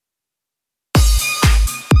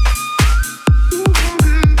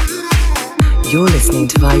You're listening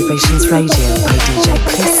to Vibrations Radio by DJ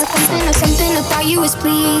Chris. Something about you is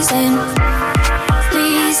pleasing,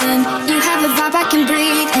 pleasing. You have a vibe I can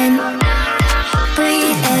breathe in,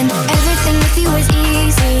 breathe in. Everything with you is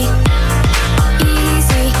easy,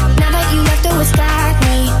 easy. Now that you left, it was got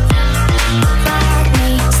me, got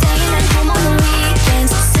me. Staying at home on the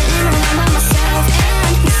weekends, sitting around by myself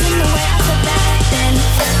and missing the way I felt back then,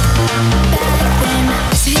 back then.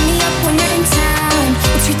 So hit me up when you're in town.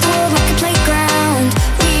 We treat the world like a playground.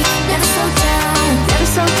 We never slow down, never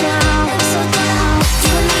slow down, never slow down.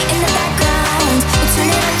 You and me in the background. We'll turn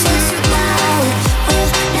it up till it's too loud. We'll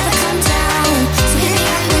never come down. So hit me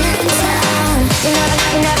up when you're in town. You never,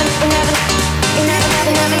 you never, you never, you never,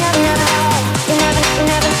 you never, you never, you never, you never, you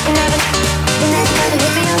never, you never, you never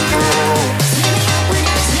hit me up now. So hit me up when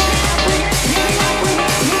you're, hit me up when you're, hit me up when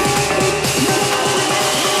you're.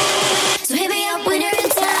 So hit me up when you're in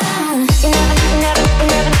town. You never, you never, you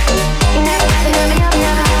never, you never, you never, you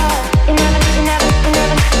never, you never, you never, you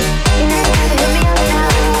never, you never hit me up now.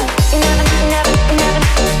 You never, you never, you never,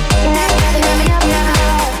 you never, you never, you never,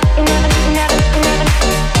 you never, you never, you never,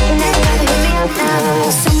 you never hit me up now.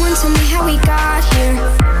 Someone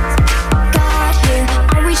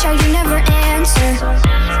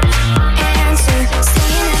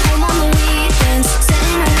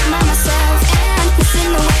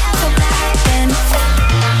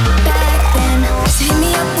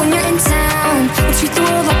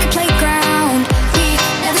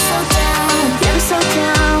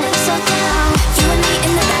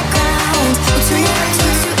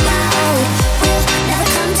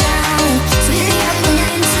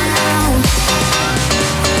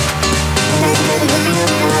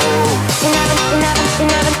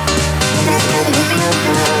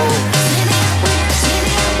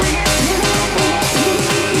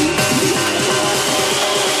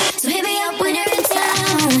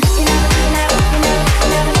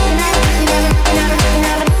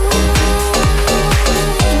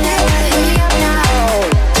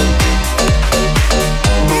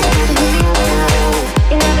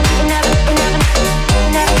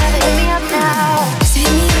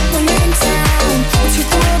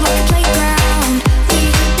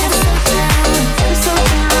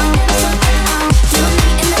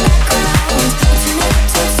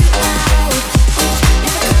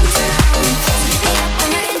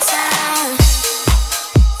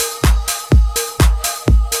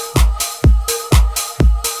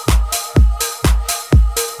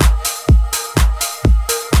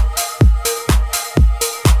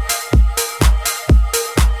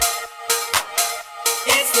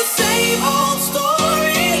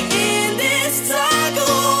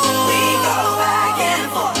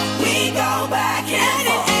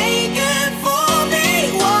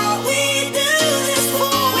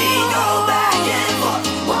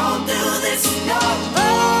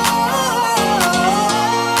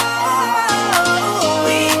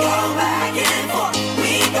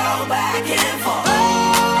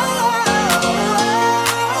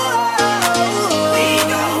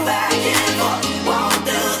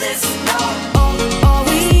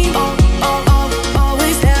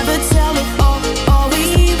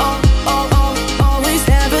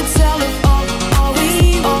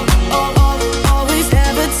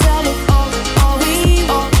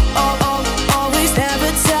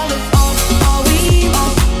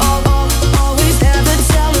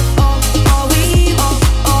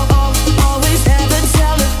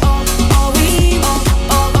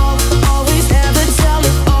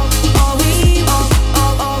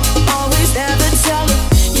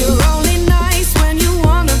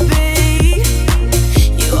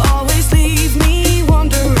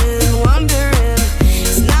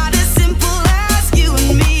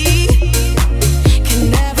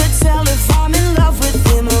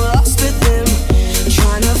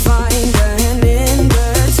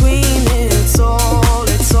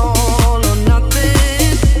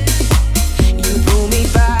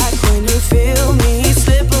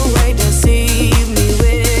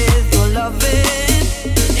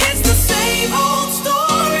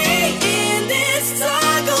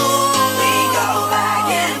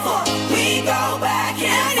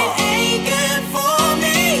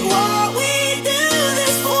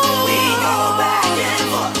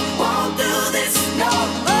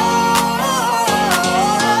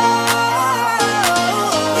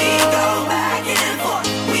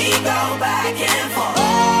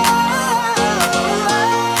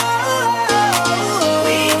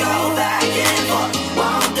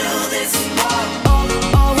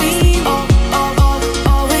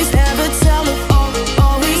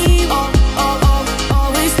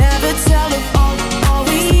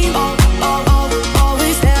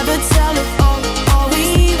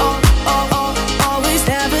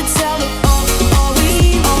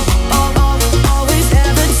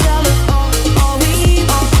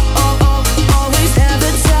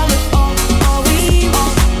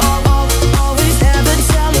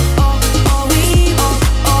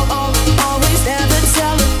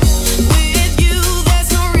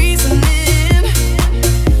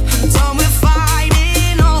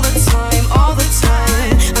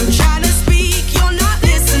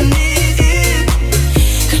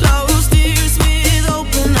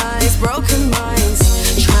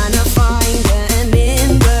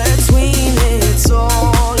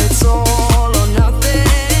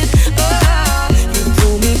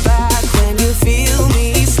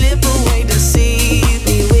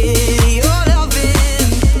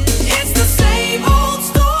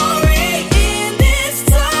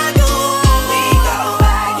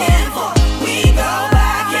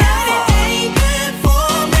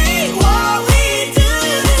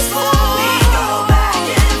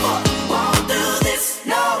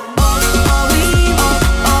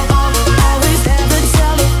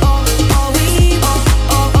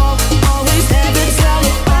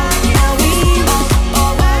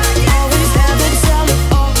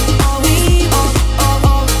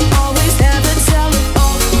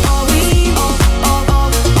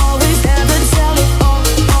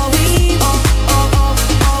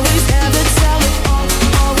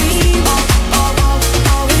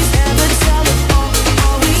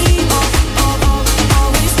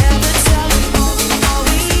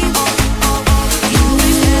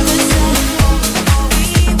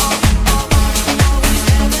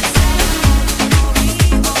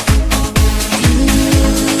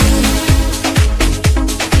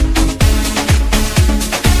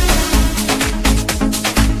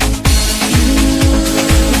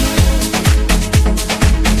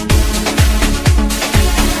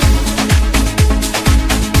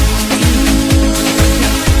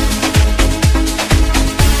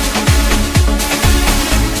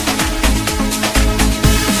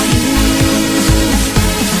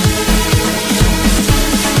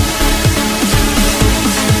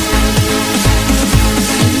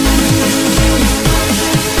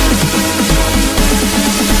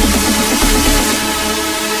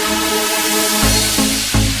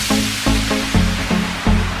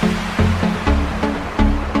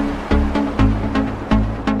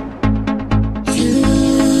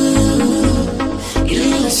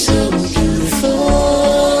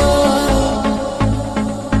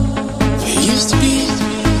used to be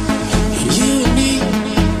you and me,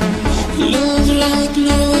 love like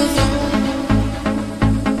no other.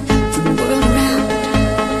 The world around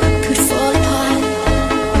could fall apart,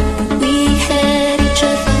 but we had each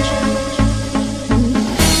other.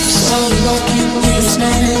 Saw you walking through the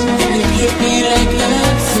night, and it hit me like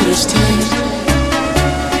that first time.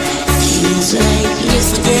 Feels like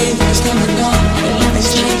yesterday was coming on, and nothing's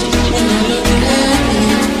changed when I look at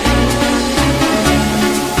you.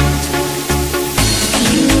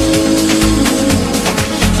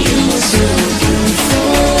 You were so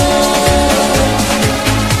beautiful.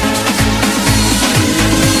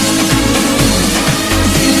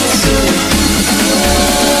 You were so beautiful.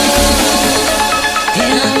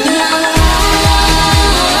 And now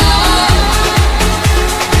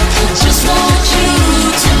I just want you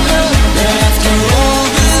to know that after all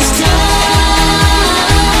this time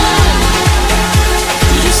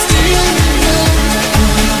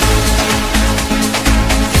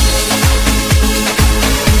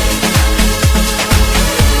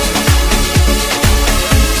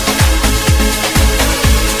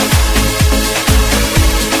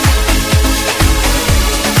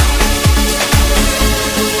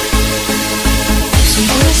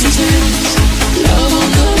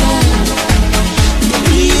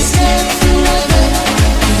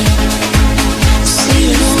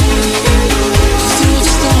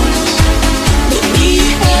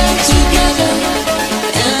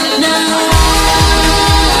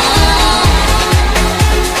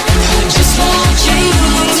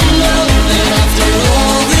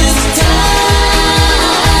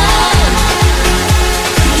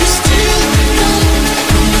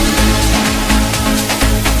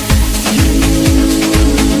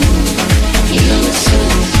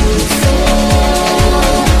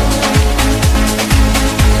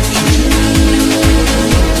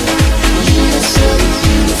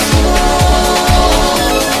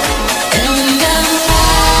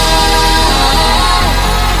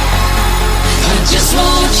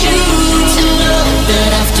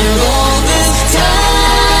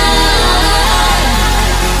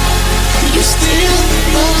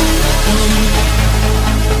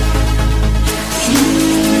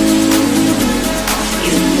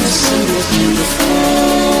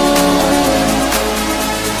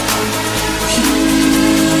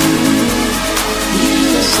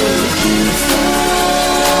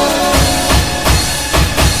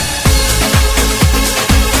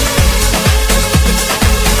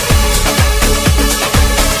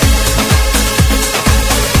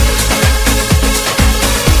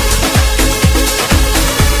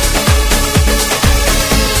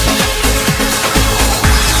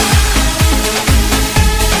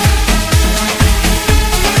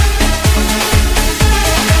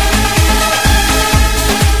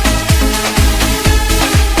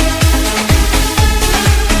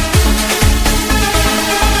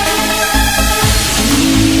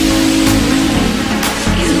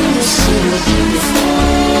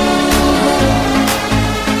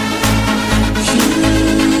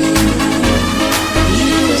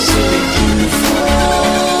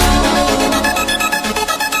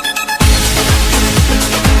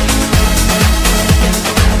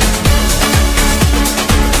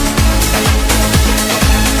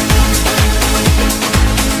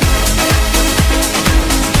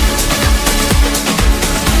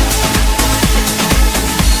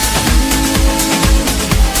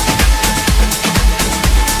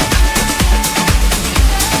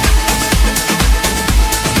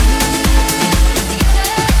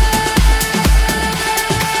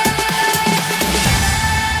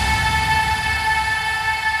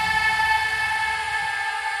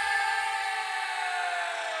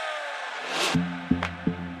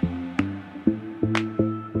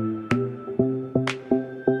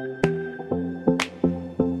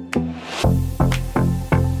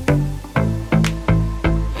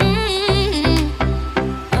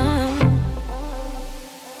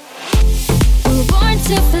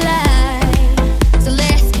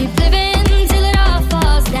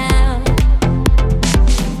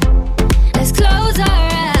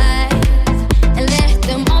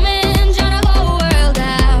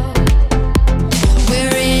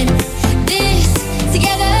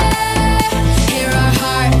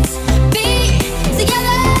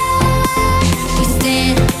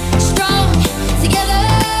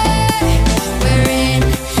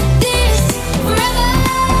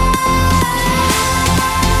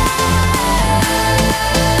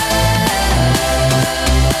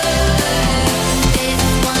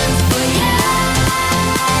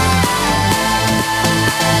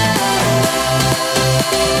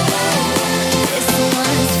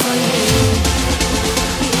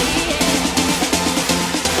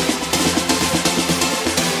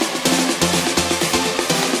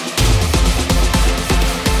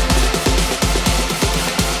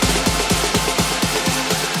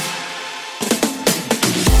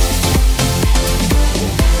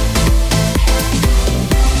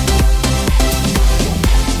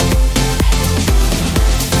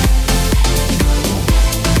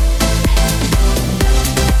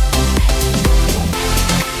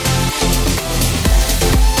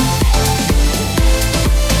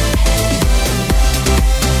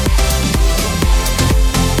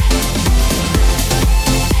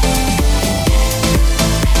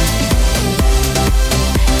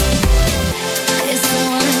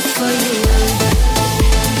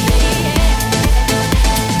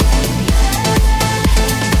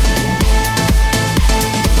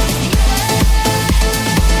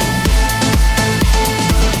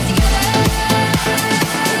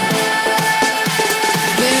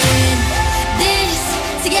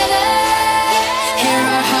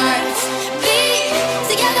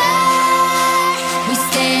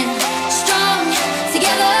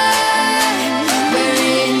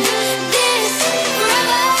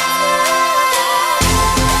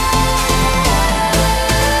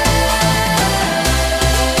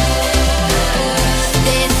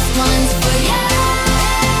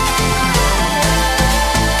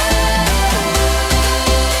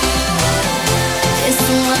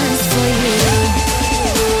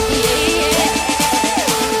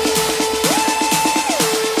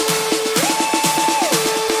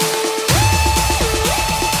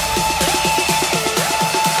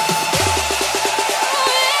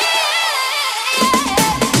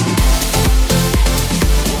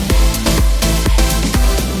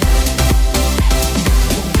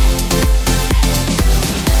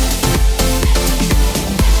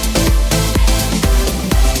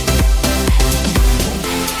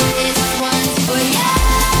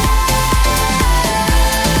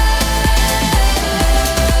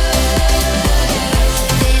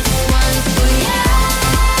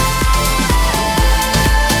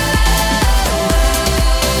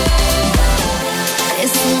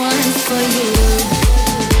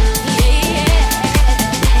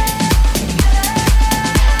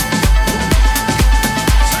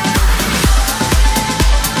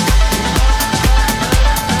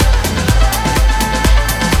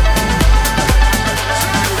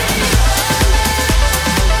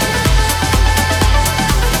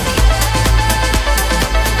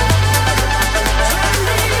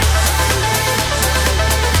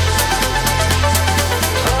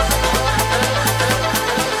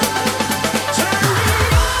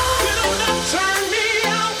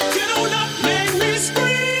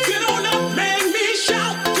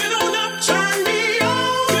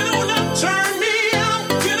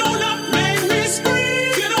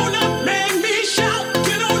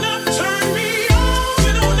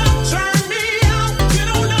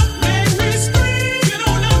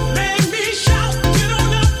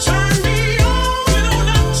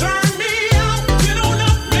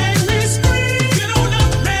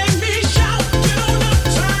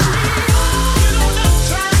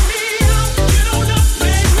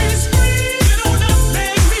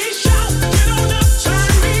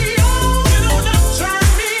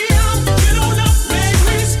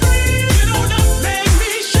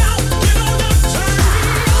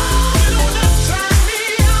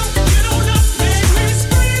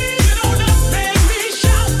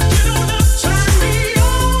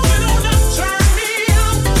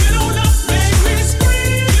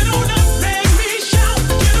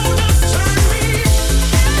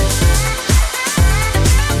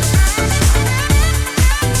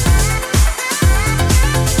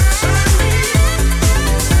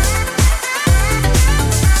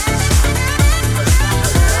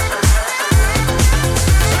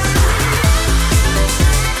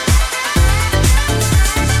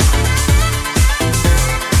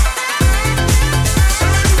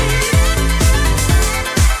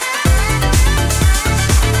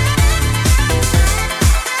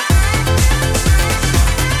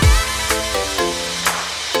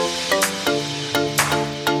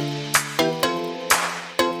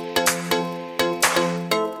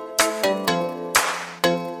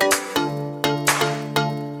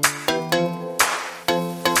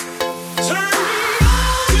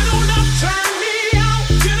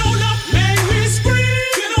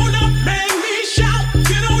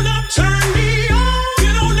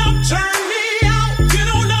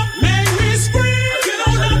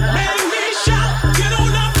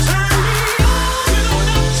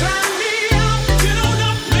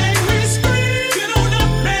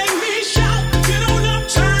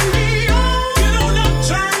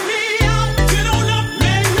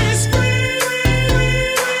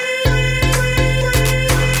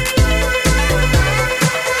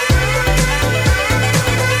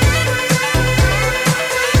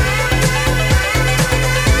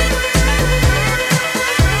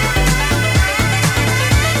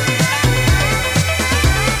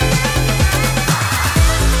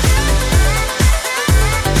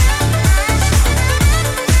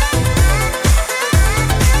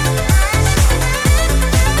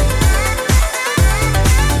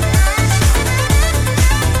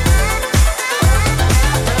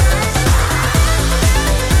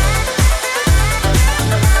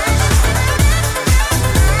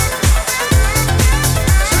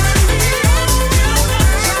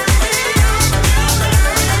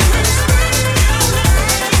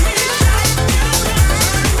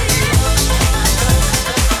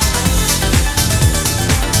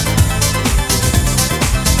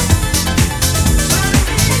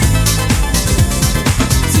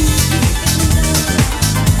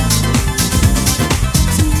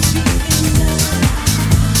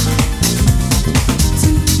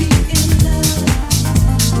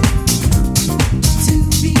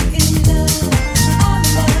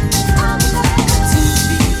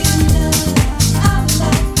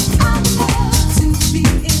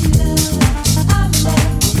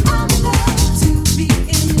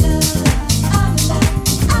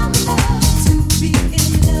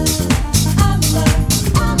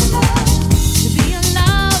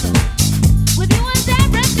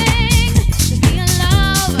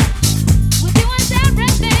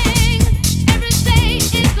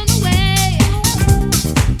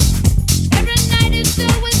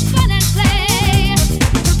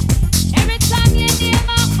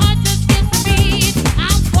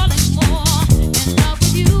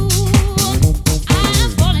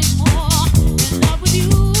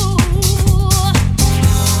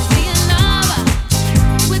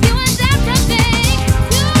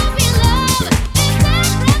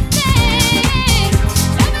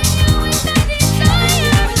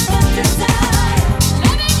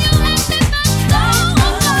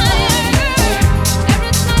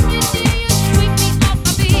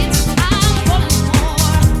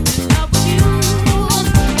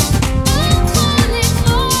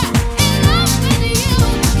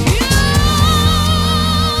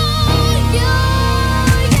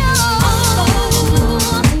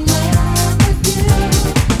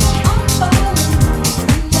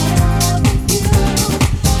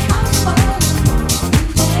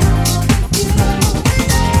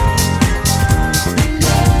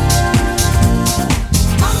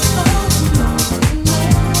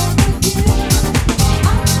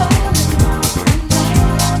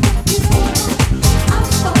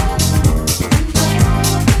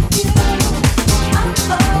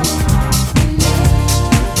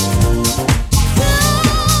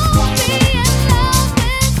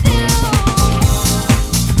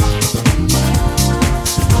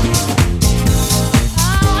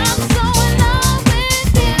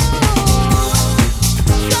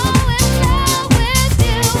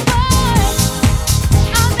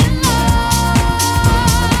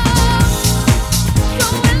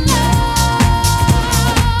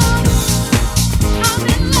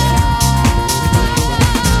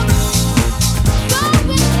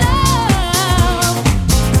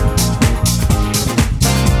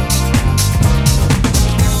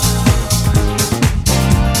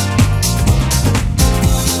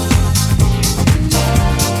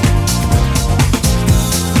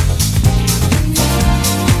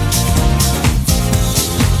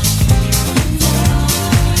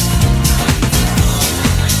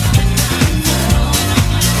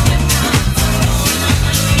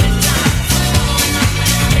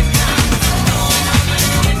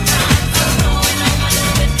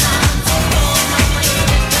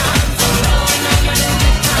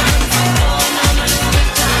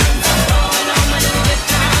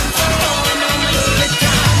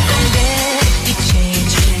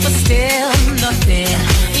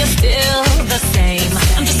still the same.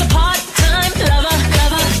 I'm just a part-time lover,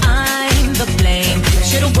 I'm the blame.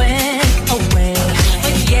 Should've went away,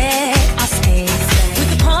 but yeah, I stayed with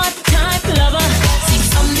the part-time lover. See,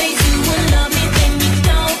 some days you will love me, then you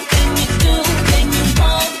don't, then you do, then you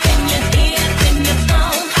won't, then you're here, then you're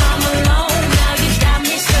gone. I'm alone, now you got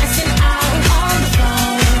me stressing out on the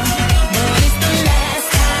phone. But it's the last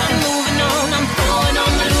time, moving on, I'm throwing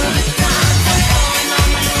on my Louboutins, I'm throwing on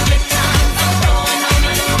my Louboutins, I'm throwing on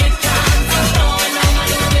my Louboutins, I'm throwing on my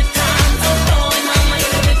Louboutins, I'm throwing on my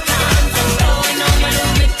Louboutins, I'm throwing on my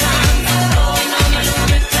Louboutins, I'm throwing on my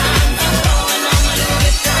Louboutins, I'm throwing on my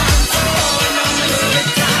Louboutins, I'm throwing on my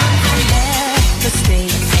Louboutins. I left the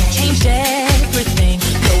States and changed everything.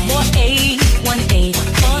 No more 818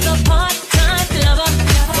 for the part-time lover.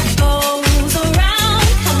 What goes around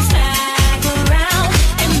comes back around,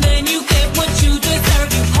 and then you get what you deserve,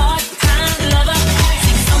 you part-time lover.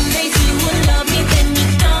 See, some days you will love me, then you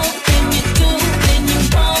don't, then you do, then you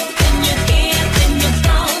won't, then you're here, then you're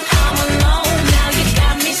gone. I'm alone, now you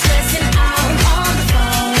got me stressing out on the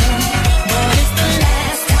phone. But it's the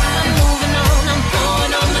last time, moving on, I'm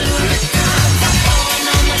throwing on my Louboutins, I'm throwing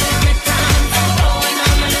on my Louboutins, I'm throwing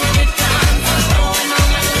on my Louboutins, I'm throwing on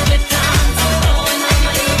my Louboutins, I'm throwing on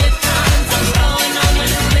my Louboutins, I'm throwing on my Louboutins, I'm throwing on my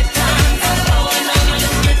Louboutins, I'm throwing on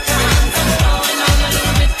my Louboutins, I'm throwing on my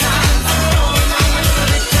Louboutins, I'm throwing on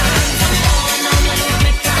my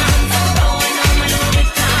Louboutins, I'm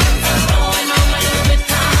throwing on my Louboutins, I'm throwing on my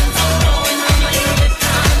Louboutins, I'm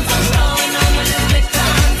throwing on my Louboutins, I'm throwing on my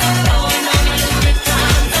Louboutins, I'm throwing on my Louboutins,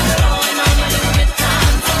 I'm throwing on my Louboutins,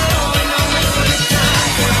 I'm throwing on my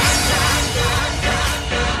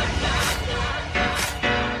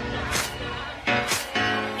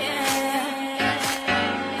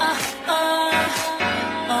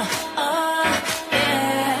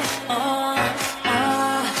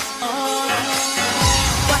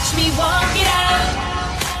Watch me walk it out,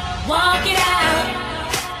 walk it out,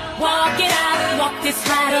 walk it out, walk this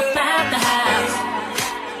right up out the house.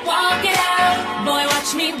 Walk it out, boy,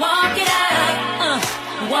 watch me walk it out,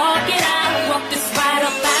 walk it out, walk this right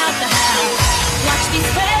up out the house. Watch these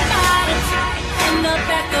red bottoms in the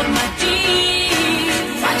back of my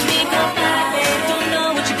jeans. Watch me go by, babe, don't know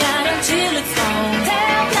what you got until it's gone.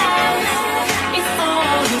 Tell lies, it's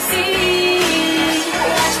all you see.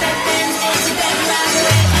 Watch that Benz into that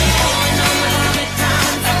driveway. I'm throwing on my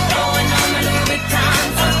Louboutins, I'm throwing on my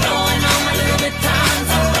Louboutins, I'm throwing on my Louboutins,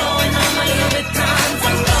 I'm throwing on my Louboutins,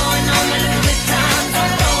 I'm throwing on my Louboutins, I'm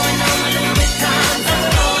throwing on my Louboutins, I'm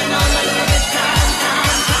throwing on my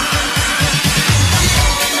Louboutins.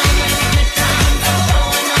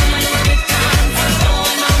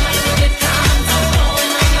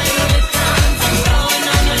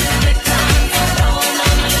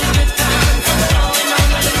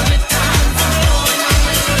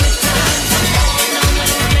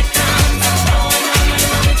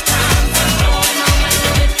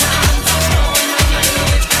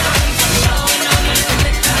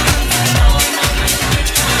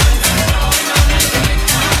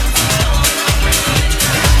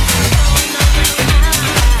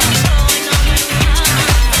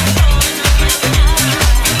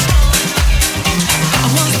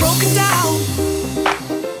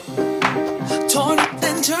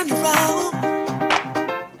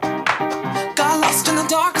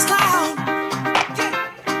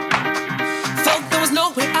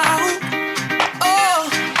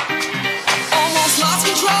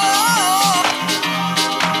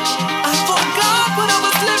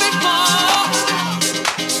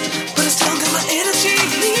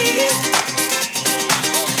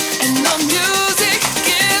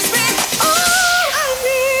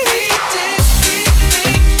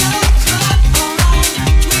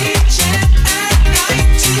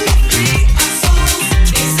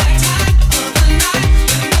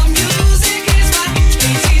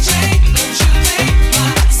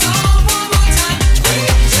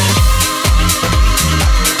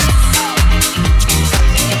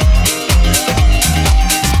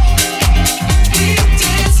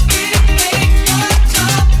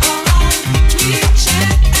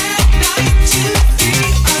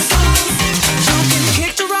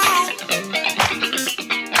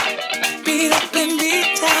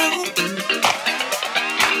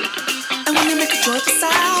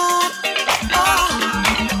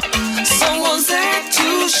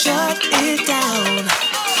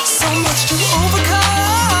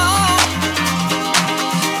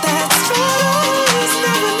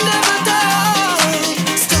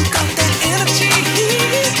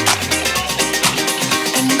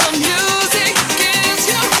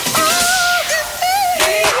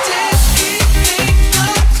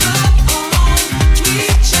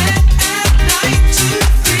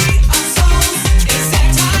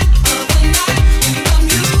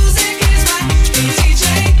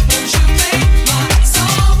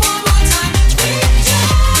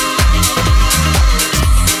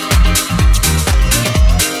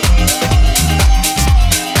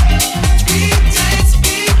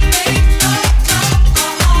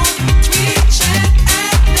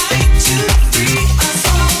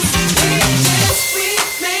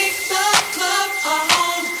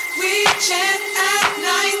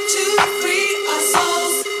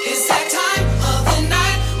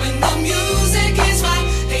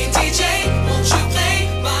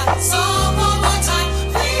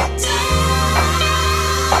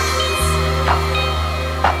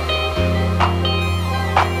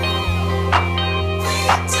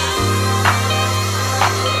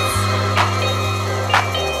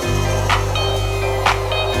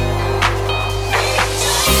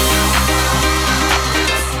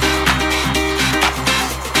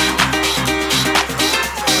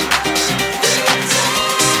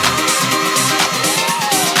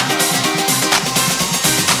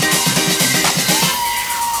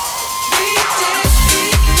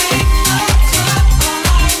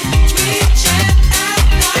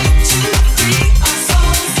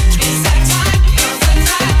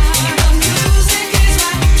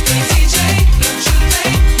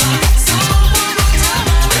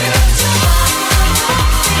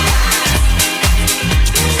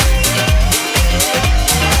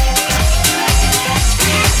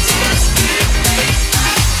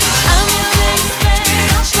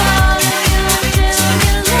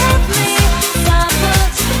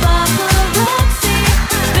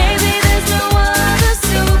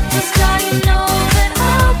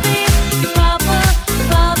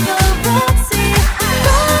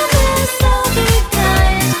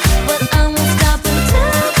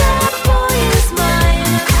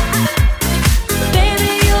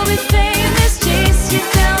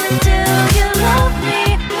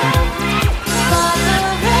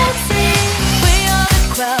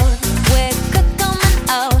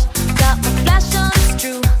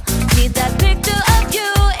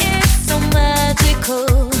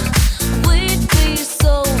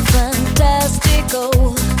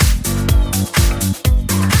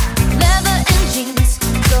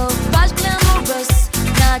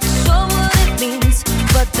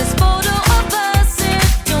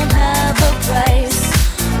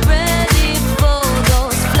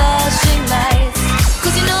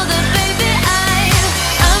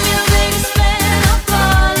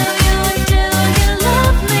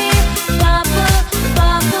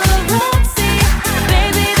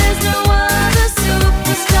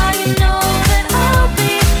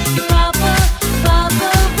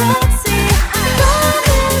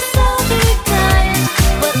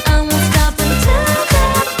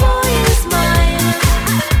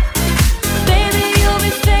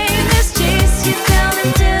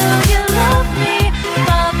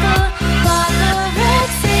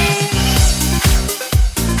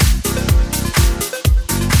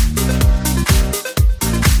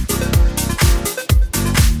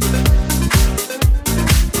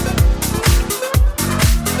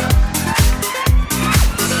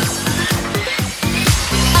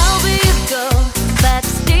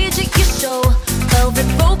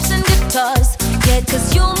 toss. Yeah, 'cause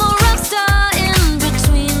you're more rock star in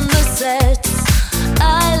between the sets.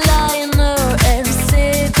 Eyeliner and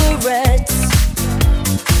cigarettes.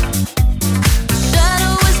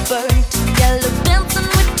 Shadow is burnt, yellow dancing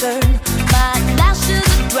with burn. My lashes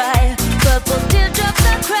are dry, purple teardrops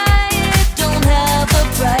I cry. It don't have a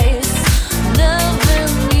price.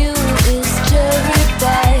 Loving you is cherry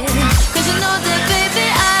pie. 'Cause you know that baby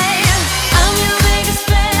I'm your biggest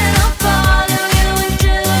fan. I'll follow you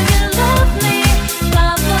until you love me.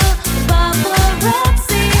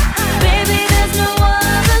 Paparazzi. Baby, there's no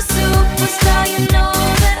other superstar. You know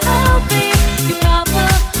that I'll be your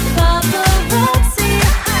paparazzi.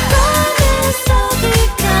 Promise I'll be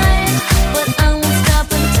kind, but I won't stop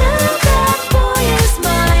until that boy is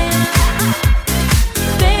mine.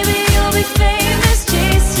 Baby, you'll be famous.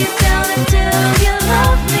 Chase you down until you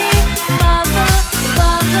love me.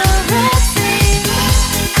 Paparazzi.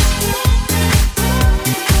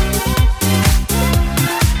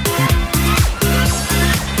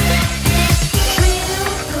 Real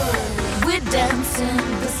good. We're dancing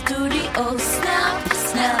the studio. Snap,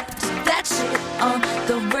 snap to that shit on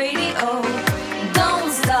the radio. Don't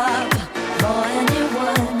stop for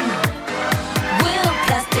anyone. We'll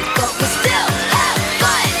plastic, but we still have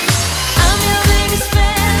fun. I'm your biggest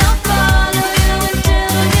fan. I'll follow you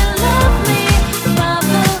until you love me.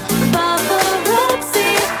 Paparazzi.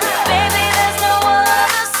 Baby, there's no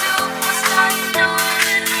other superstar. You know that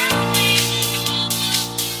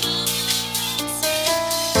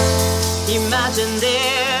Imagine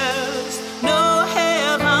there's no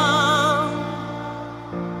heaven.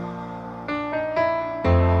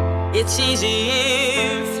 It's easy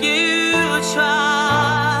if you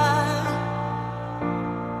try.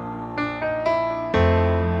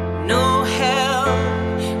 No hell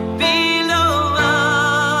below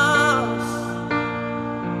us.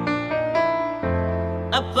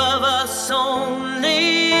 Above us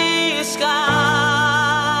only sky.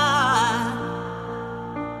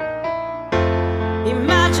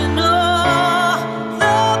 Imagine all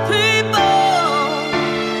the people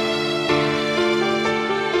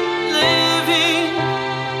living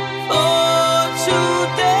for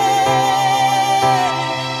today.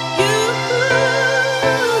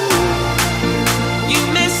 You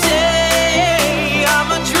may say I'm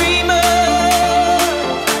a dreamer,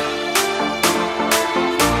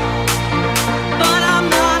 but I'm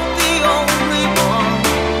not the only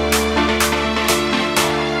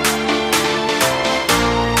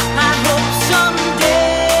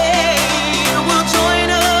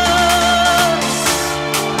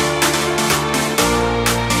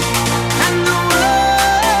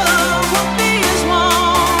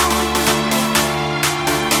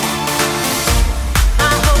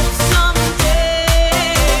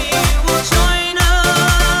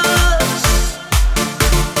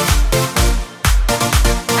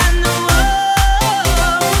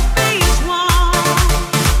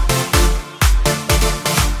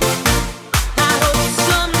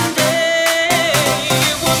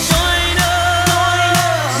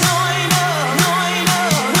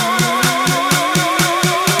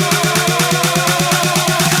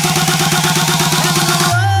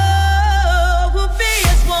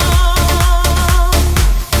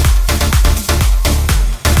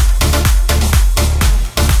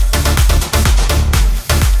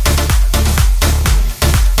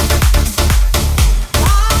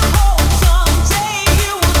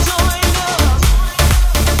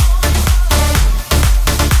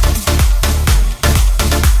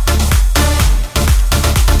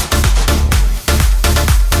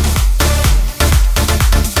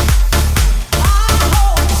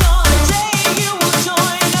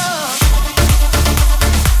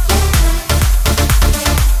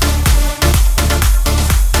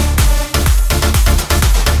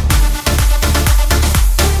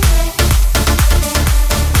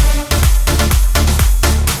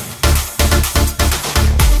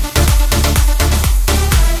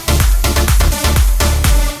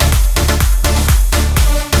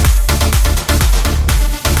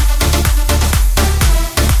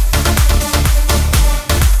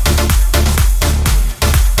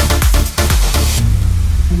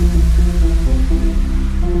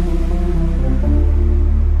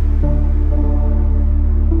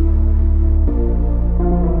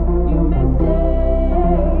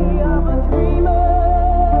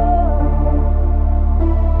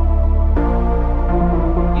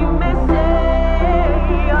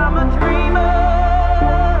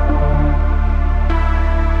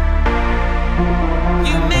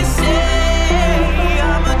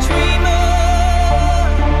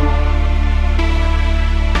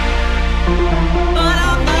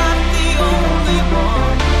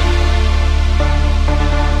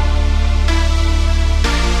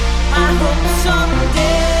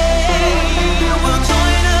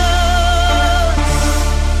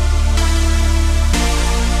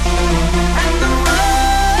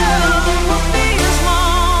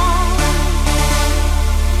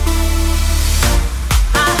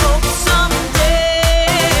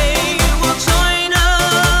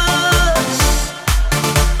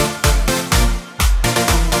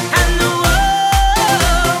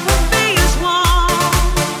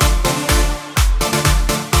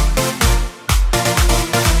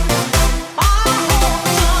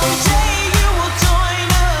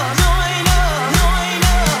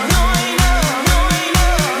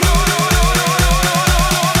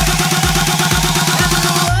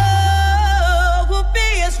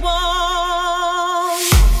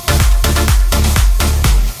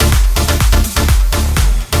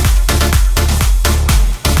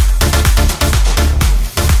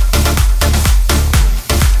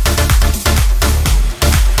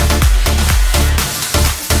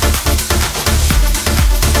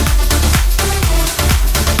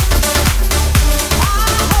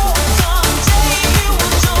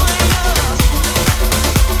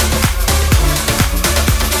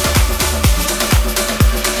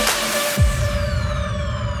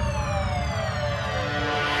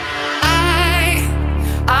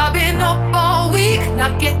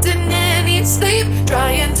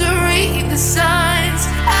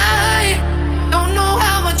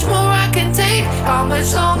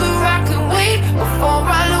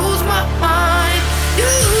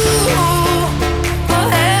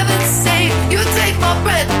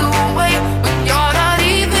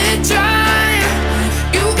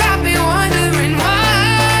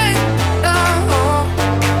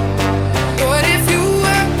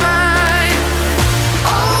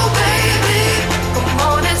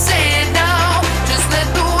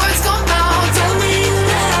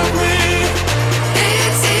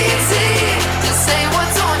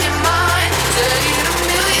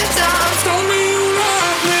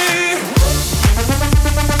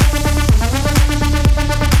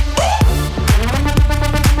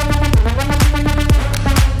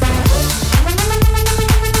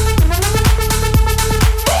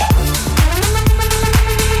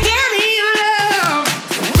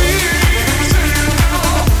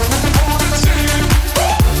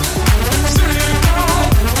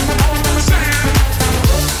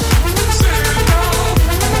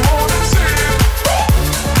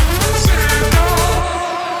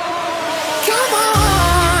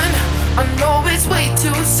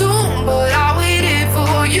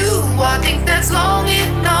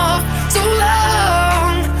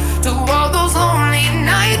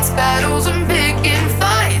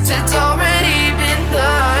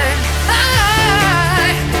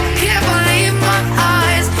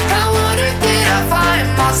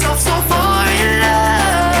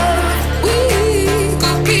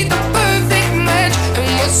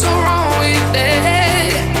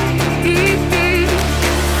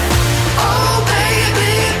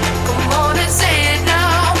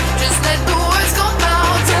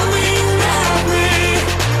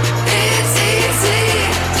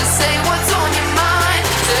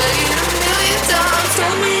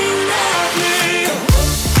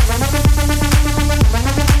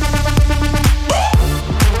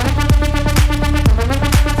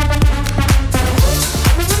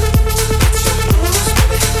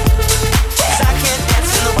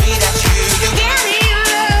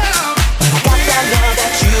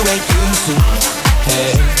used to.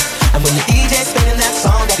 Hey, and when the DJ's spinning that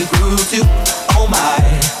song that we grew to, oh my,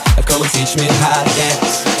 come and teach me how to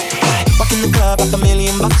dance. Walk in the club like $1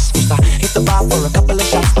 million. First I hit the bar for a couple of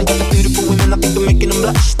shots. I got the beautiful women, I think I'm making them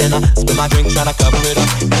blush. Then I spill my drink, trying to cover it up.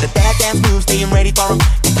 Got the dad dance moves, staying ready for them.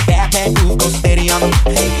 Got the Batman groove, go steady on them.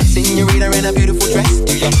 Hey, senorita in a beautiful dress.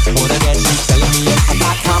 Do you wanna dance? You telling me yes? I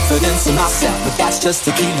got confidence in myself, but that's just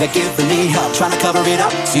tequila giving me help. Trying to cover it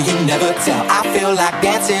up, so you never tell. I feel like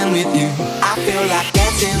dancing with you. I feel like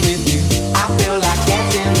dancing with you. I feel like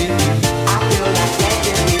dancing with you. I feel like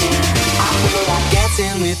dancing with you. I feel like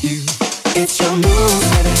dancing with you. It's your moves,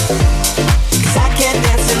 baby. 'Cause I can't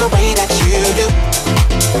dance in the way that you do.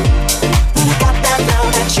 And I got that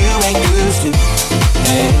love that you ain't used to.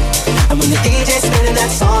 Hey. And when the DJ's spinning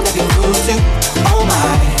that song that we grew to, oh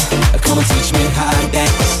my, come and teach me how to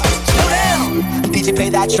dance. DJ play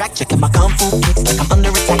that track, checking my kung fu kicks like I'm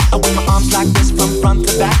under attack. I wave my arms like this from front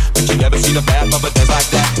to back, but you never seen a bad mother dance like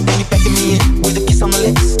that. Then you beckon me in with a kiss on the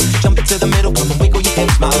lips. Jump into the middle, come and wiggle your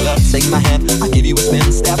hips. My love, take my hand, I'll give you a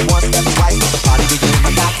spin. Step one, step twice, let the party begin.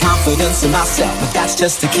 I got confidence in myself, but that's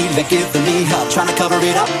just tequila giving me help. Trying to cover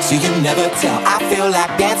it up, so you never tell. I feel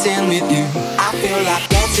like dancing with you. I feel like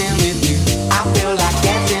dancing with you. I feel like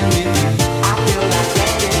dancing with you. I feel like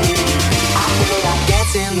dancing with you. I feel like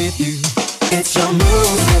dancing with you. It's your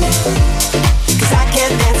moves, baby. 'Cause I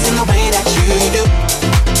can't dance in the way that you do.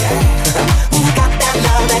 Yeah. I got that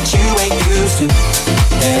love that you ain't used to.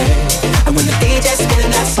 Yeah. And when the DJ's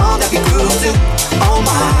spinning that song that we grew to, oh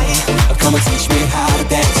my, come and teach me how to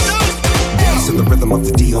dance. To the rhythm of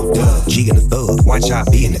the D.O. Dub, G and the thug, watch I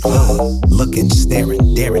be in the club. Looking,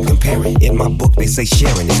 staring, daring, comparing. In my book they say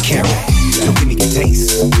sharing is caring. So give me a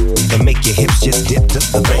taste and make your hips just dip to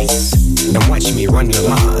the bass. Now watch me run the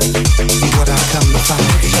line. See what I come to find.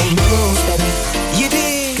 Your moves, baby, you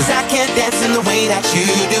did. 'Cause I can't dance in the way that you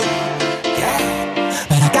do. Yeah,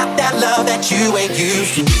 but I got that love that you ain't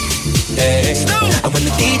used to. Hey. And when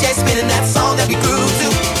the DJ's spinning that song that we grew to,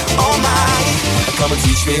 oh my, come and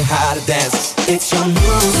teach me how to dance. It's your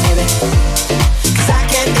moves, baby. 'Cause I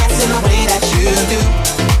can't dance in the way that you do.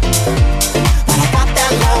 But I got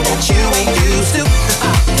that love that you ain't used to.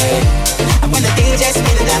 Hey. And when the DJ's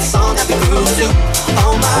spinning that song that we grew to,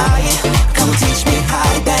 oh my, come and teach me how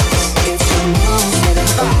to dance. It's your moves, baby.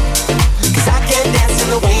 'Cause I can't dance in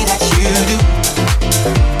the way that you do.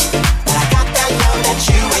 But I got that love that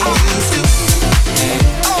you ain't used to. Hey.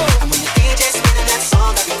 And when the DJ's spinning that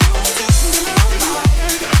song that we grew to, oh my,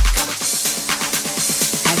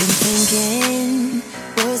 I've been thinking,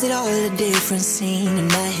 was it all a different scene in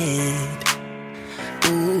my head?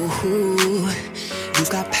 Ooh, you've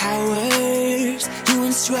got powers, you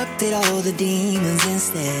instructed all the demons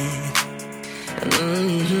instead.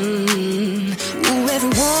 Ooh,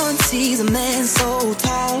 everyone sees a man so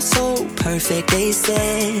tall, so perfect, they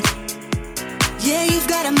said. Yeah, you've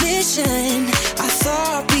got a mission, I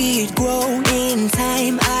thought we'd grow in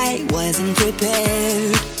time, I wasn't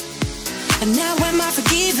prepared. And now am I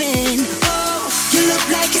forgiven? Oh, you look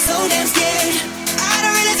like you're so damn scared. I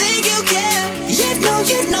don't really think you care.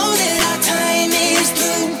 You know that our time is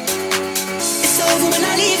through. It's over when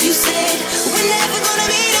I leave, you said. We're never gonna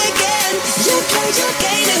meet again. You played your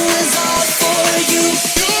game, it was all for you.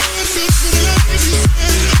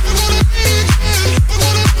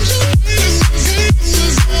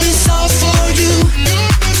 It's all for you.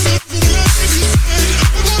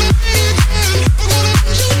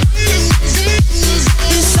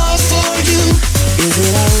 It's all for you. Is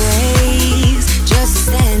it always just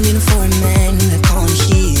standing for a man that can't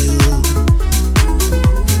heal?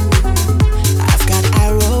 I've got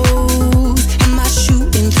arrows, am I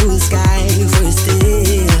shooting through the sky for a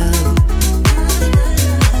steal?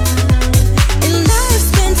 And I've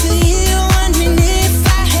spent a year wondering if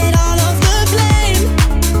I had all of the blame.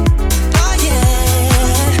 Oh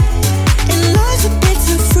yeah. And life's a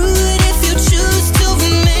bitter fruit if you choose to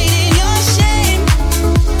remain in your shame.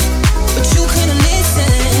 But you couldn't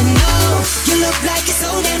listen, no. You look like you're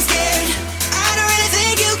so damn scared. I don't really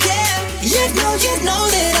think you care. You know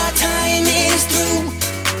that our time is through.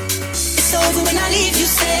 It's over when I leave, you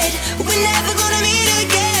said. We're never gonna meet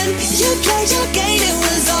again. You played your game, it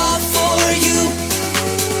was all for you.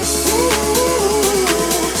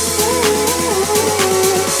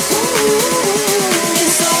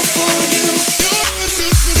 It's all for you.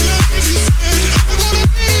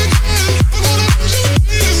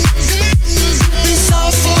 It's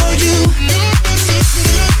all for you.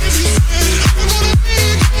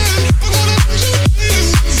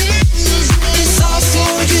 It's all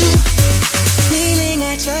for you. Kneeling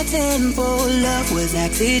at your temple, love was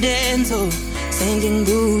accidental. Sending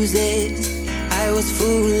bruises, I I was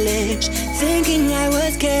foolish, thinking I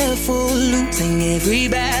was careful, losing every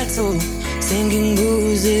battle, singing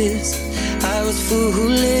bruises. I was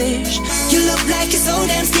foolish. You look like you're so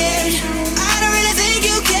damn scared. I don't really think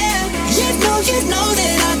you care. You know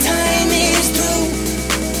that our time is through.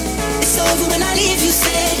 It's over when I leave, you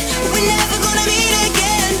said. We're never gonna meet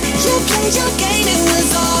again. You played your game, it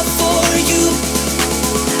was all for you.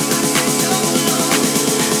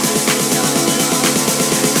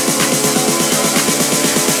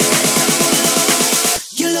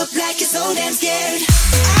 You look like you're so damn scared.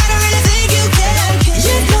 I don't really think you care.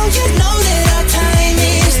 You know that our time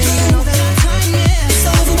is through. It's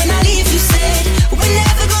over when I leave, you said. We're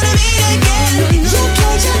never gonna meet again. You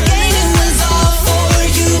played your game, it was all for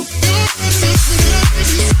you.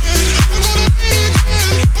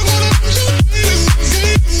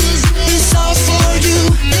 It's all for you.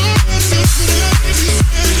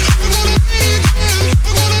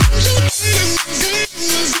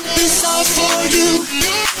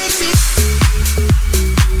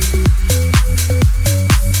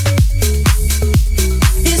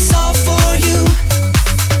 It's all for you.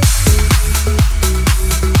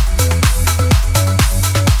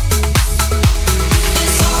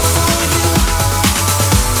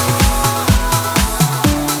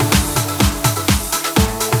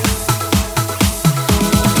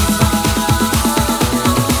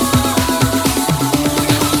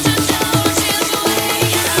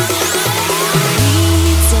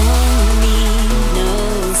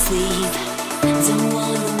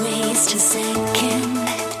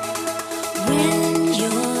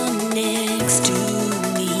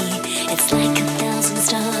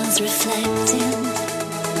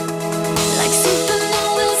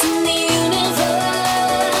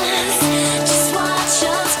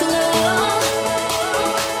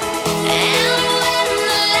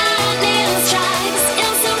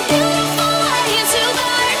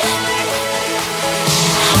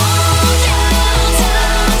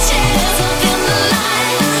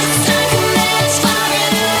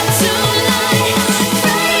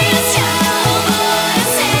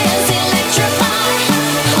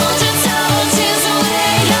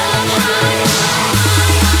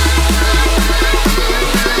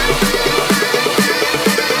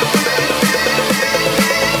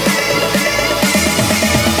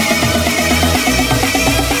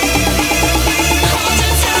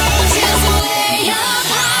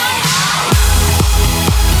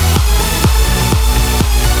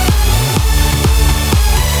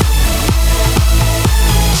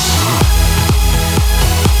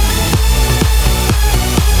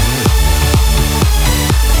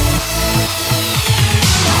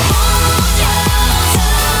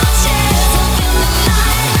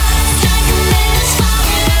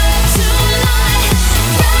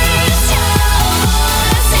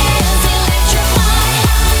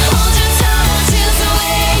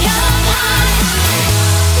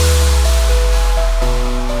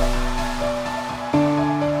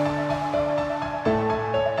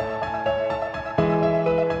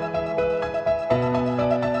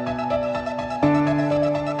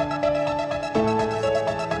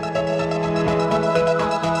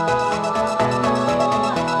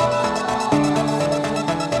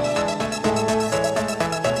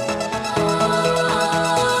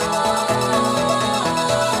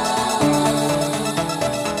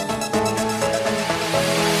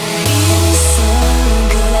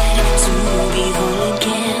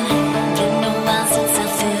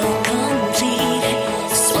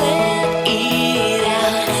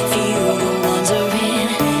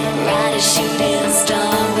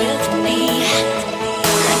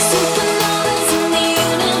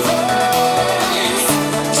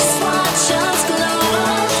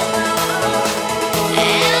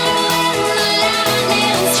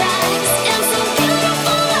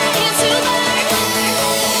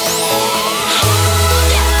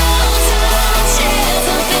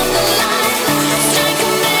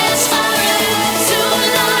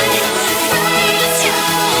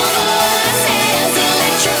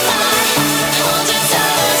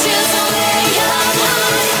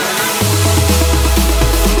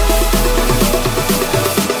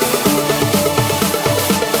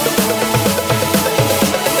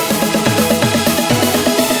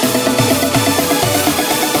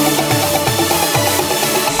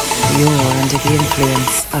 under the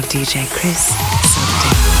influence of DJ Chris.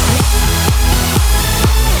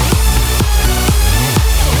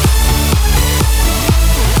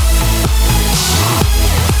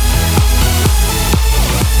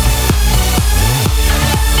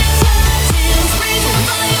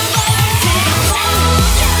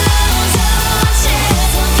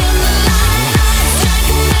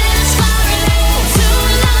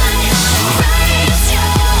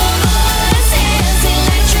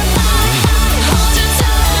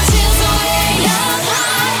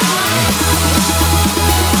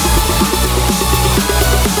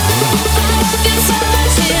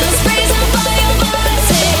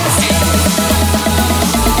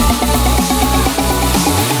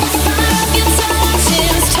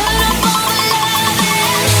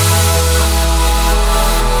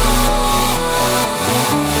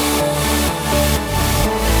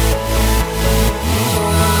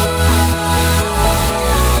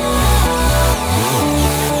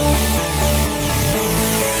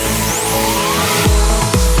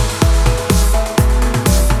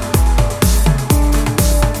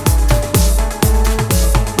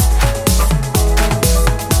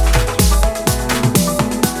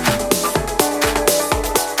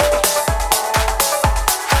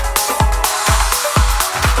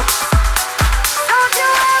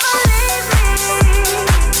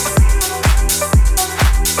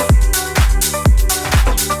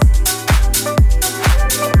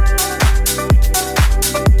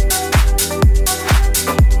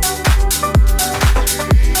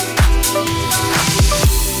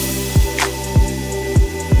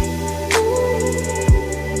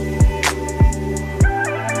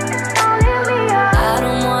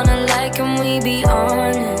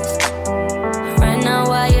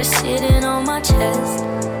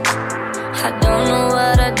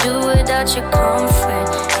 without your comfort.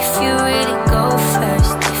 If you really go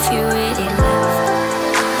first, if you really love.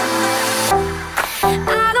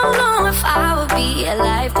 I don't know if I would be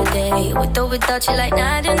alive today, with or without you like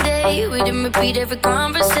night and day. Read and repeat every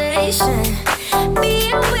conversation.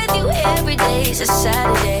 Being with you every day is a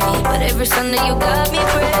Saturday, but every Sunday you got me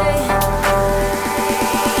praying.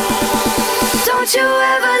 Don't you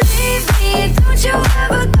ever leave me, don't you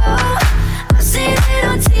ever go. I've seen it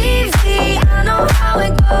on TV, I know how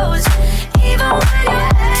it goes. Even when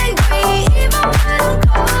you're angry, even when I'm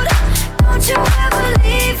cold. Don't you ever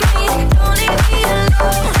leave me, don't leave me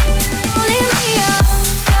alone. Don't leave me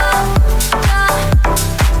alone.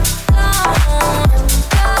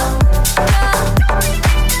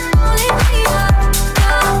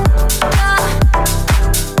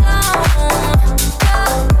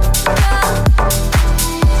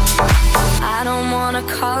 I don't wanna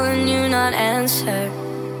call and you not answer,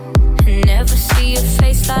 and never see your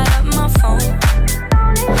face light up my phone,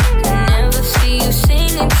 and never see you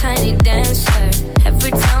singing Tiny Dancer.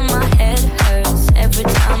 Every time my head hurts, every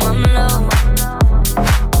time I'm low.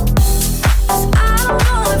 'Cause I don't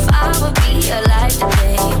know if I would be alive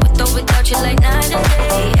today, with or without you like night and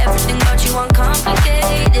day. Everything about you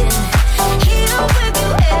uncomplicated. Here with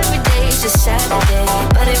you every day is a Saturday,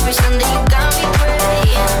 but every Sunday you got me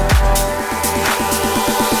praying.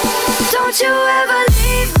 Don't you ever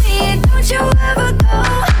leave me, don't you ever go.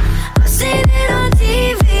 I've seen it on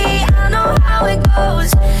TV, I know how it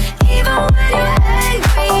goes. Even when you're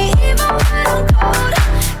angry, even when I'm cold.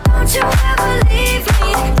 Don't you ever leave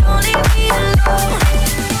me, don't leave me alone.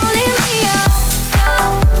 Don't leave me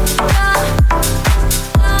alone.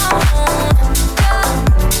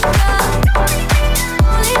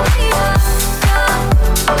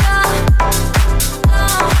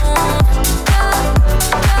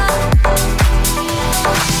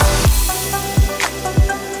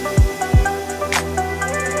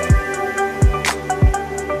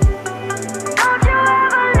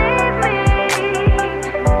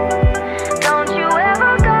 Don't leave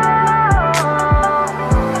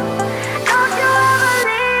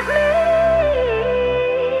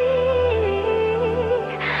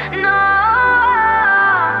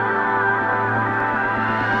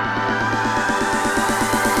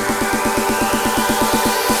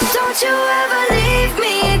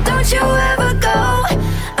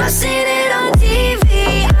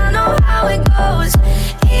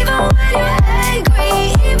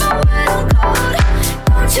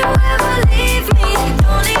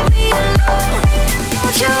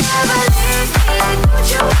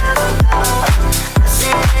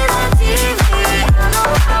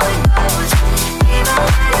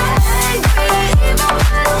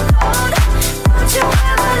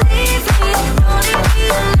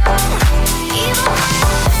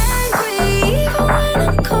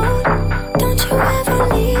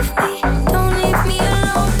me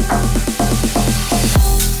alone.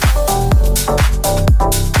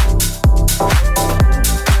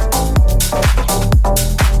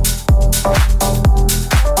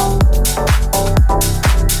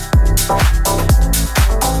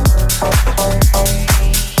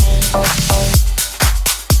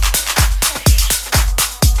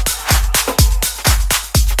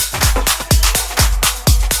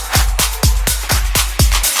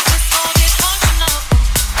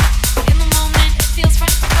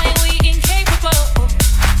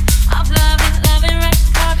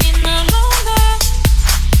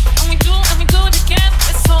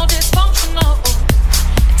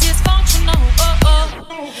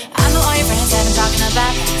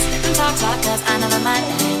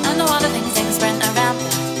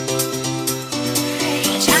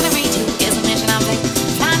 Trying to reach you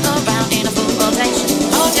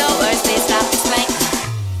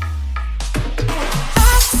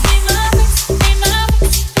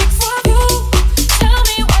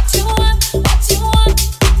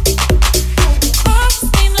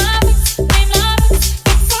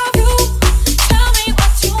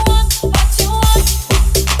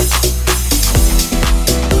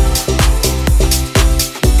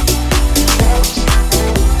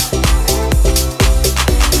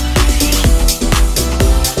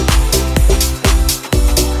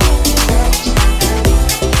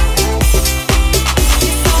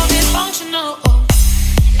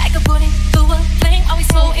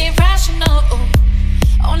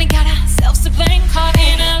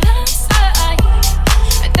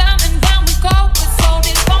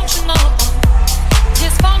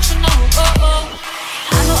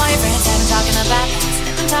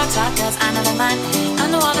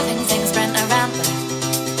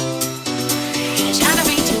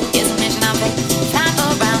is a mission I'm taking. Flying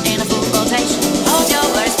around in a full rotation. Hold your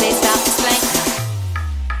words, please stop.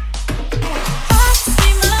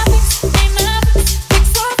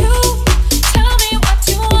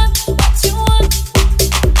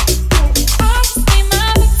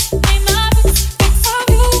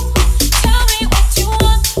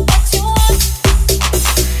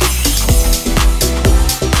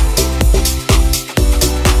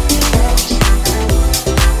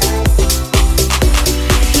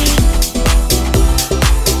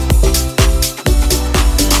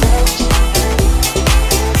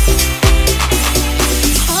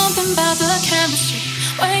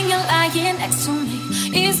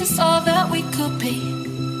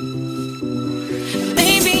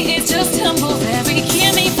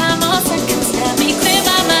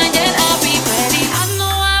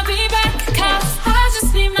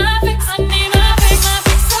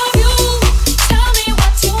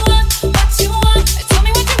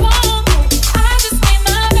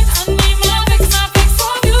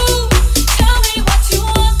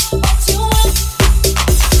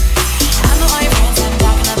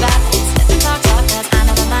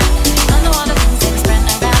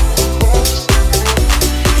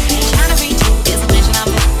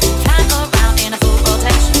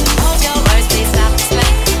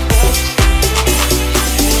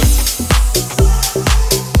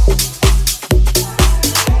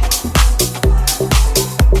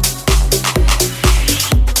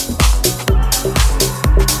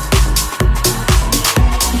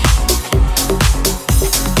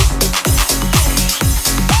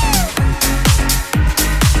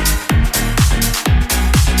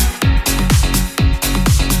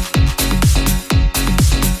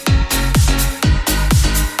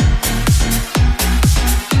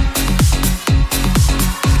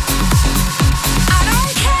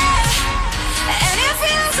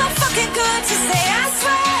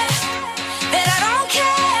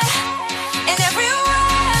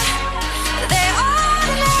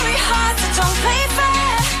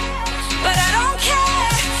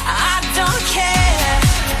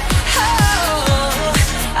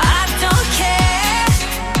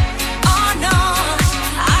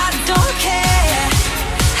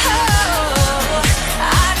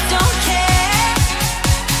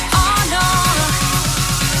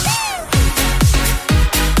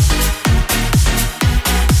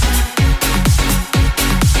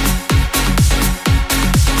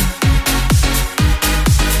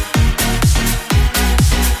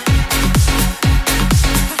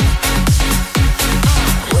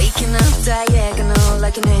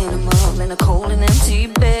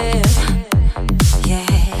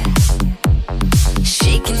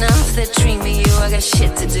 waking up the dream of you. I got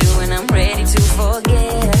shit to do and I'm ready to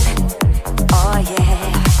forget. Oh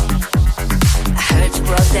yeah, I heard you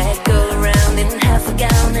brought that girl around in half a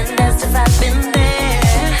gown and asked if I've been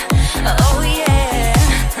there. Oh yeah,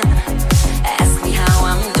 ask me how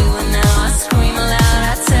I'm doing now. I scream aloud,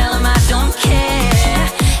 I tell him I don't care,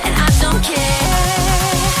 and I don't care.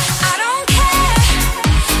 I don't care,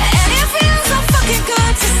 and it feels so fucking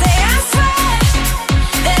good to say I swear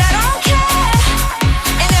that I don't care.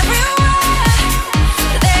 And everywhere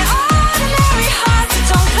they're ordinary hearts that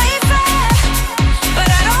don't play fair, but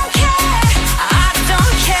I don't care. I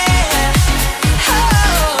don't care.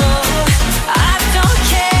 Oh, I don't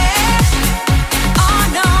care.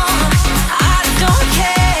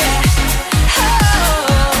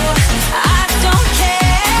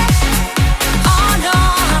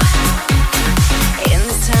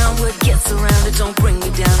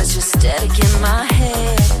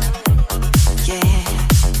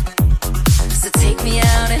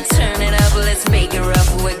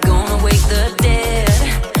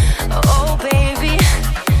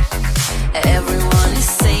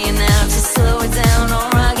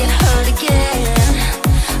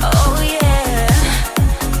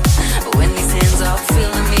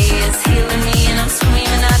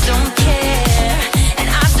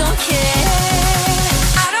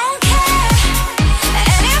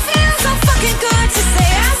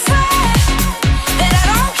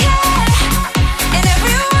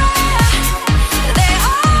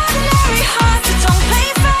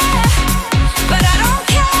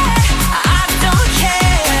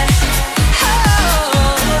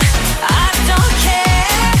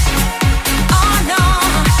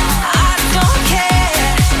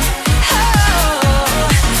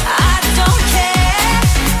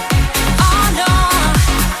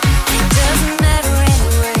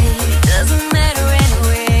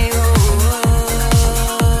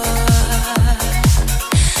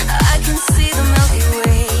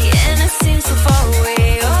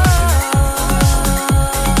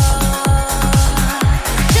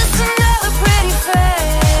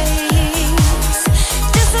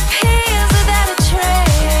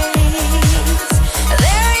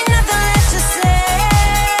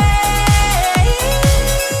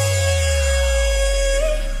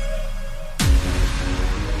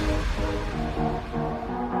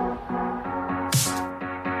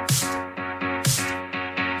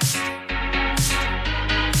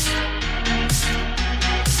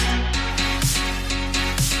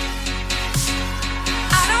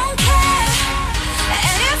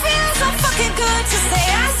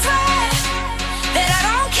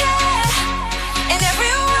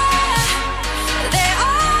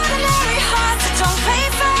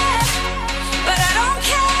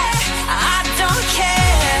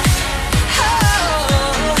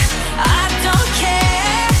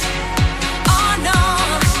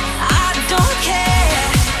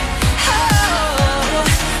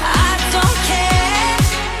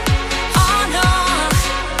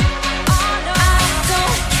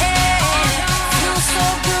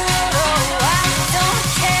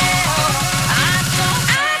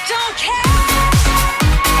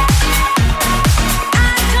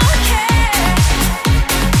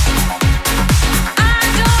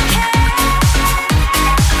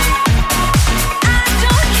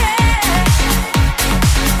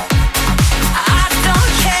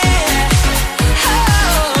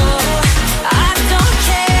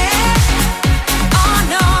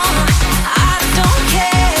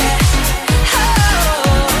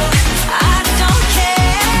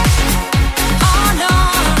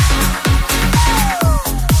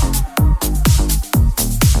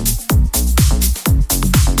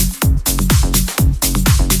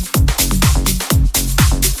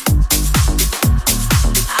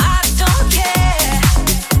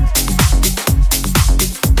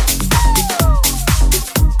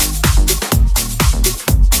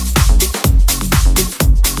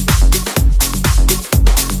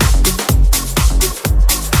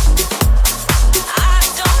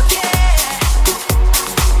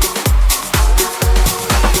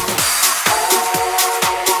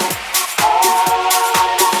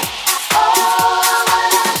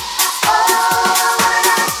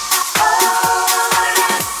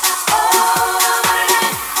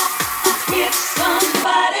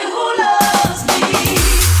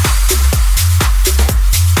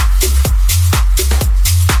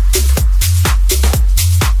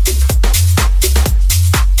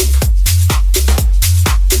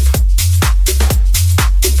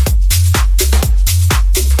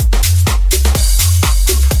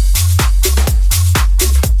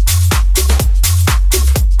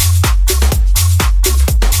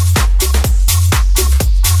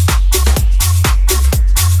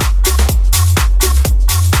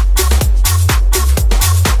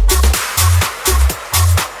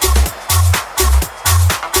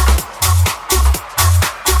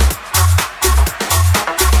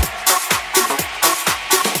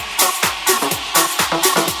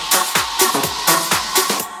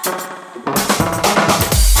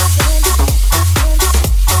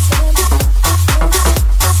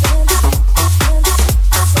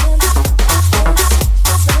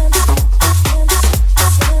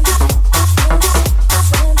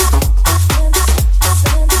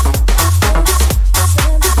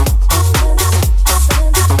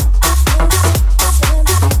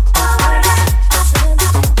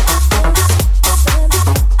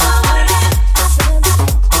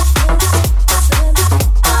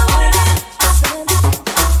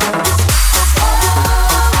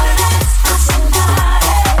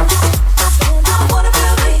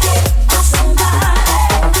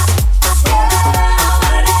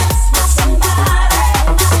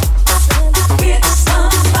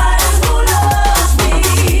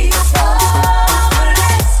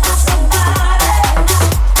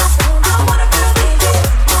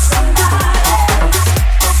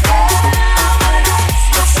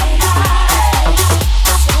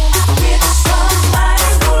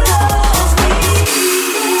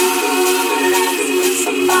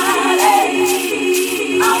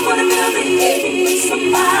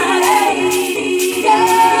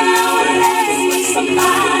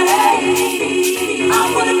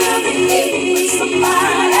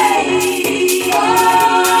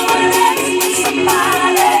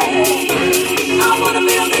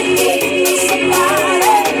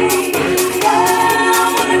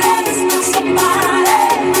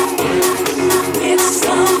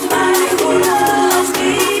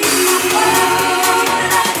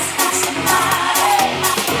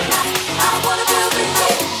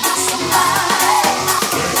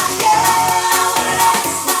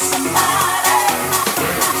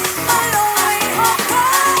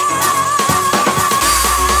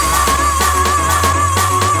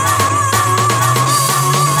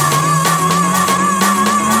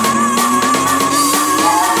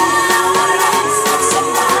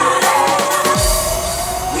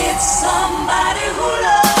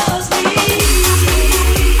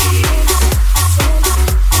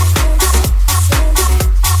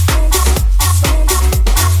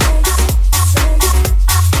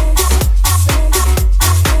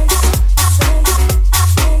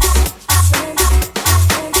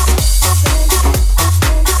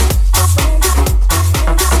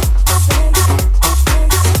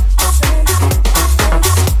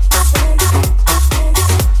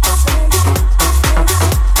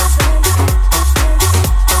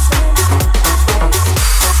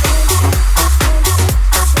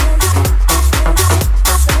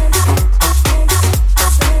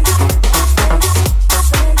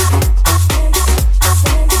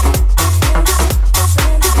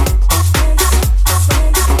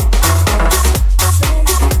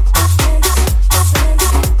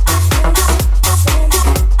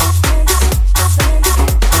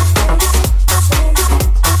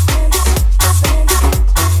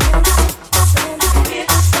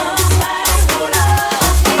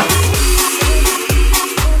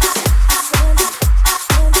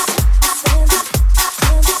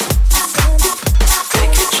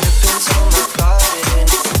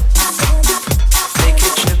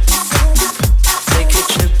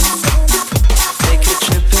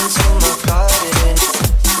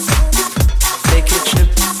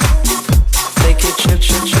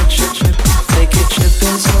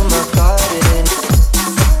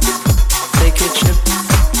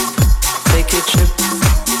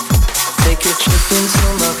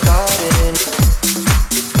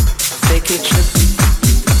 Take a trip.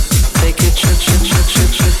 Take a trip, trip, trip,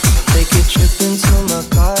 trip, trip. Take a trip into my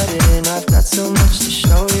garden. I've got so much to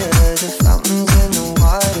show you. The fountains and the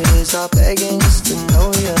waters are begging just to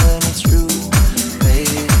know you. And it's true,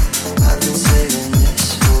 baby, I've been saving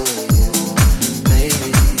this for you,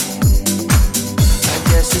 baby. I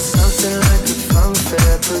guess it's something like a fun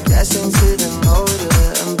fair. Put gas into the motor,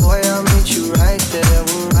 and boy, I'll meet you right there.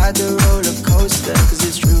 We'll ride the roller coaster, cause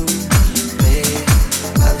it's true, baby,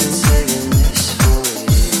 I've been saving this for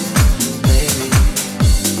you, baby.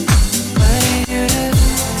 I need you to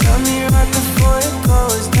tell me right before it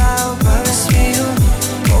goes down. Promise me you'll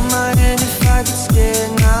hold my hand if I get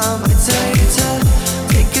scared now. I tell you to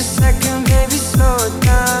take a second, baby, slow it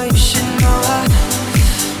down. You should know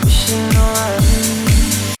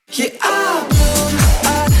yeah, I bloom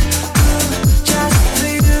just for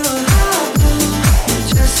you,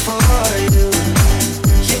 just for you.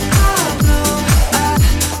 Yeah, I bloom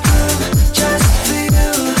just for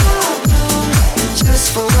you, just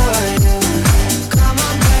for you. Come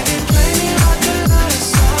on, baby, play me like a love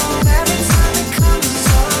song. Every time it comes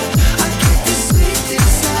on, I get this sweet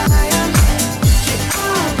desire. Yeah, I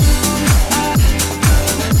bloom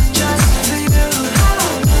just for you,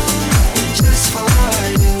 just for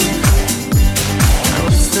you. Now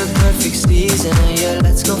it's the perfect season, yeah,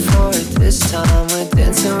 let's go for it this time. We're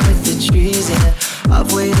dancing with the trees, yeah. I've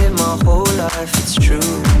waited my whole life, it's true,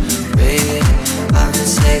 baby. I've been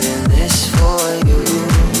saving this for you,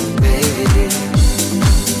 baby.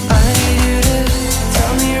 I need you to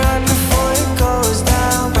tell me right before it goes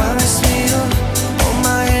down. Promise me you'll hold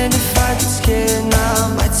my hand if I get scared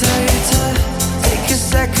now. I tell you to take a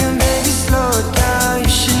second, baby, slow it down. You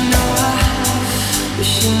should know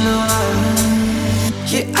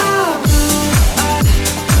yeah, I bloom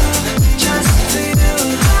just for you,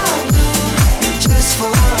 just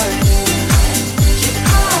for you. Yeah,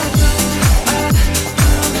 I bloom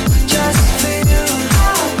just for you,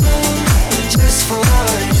 just for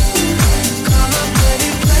you. Come on, baby,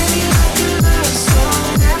 play me like a love song.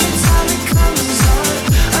 Every time it comes on,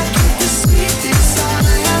 I get the sweet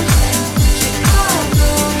desire. Yeah, I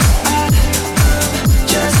bloom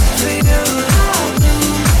just for you,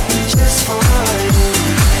 just for you.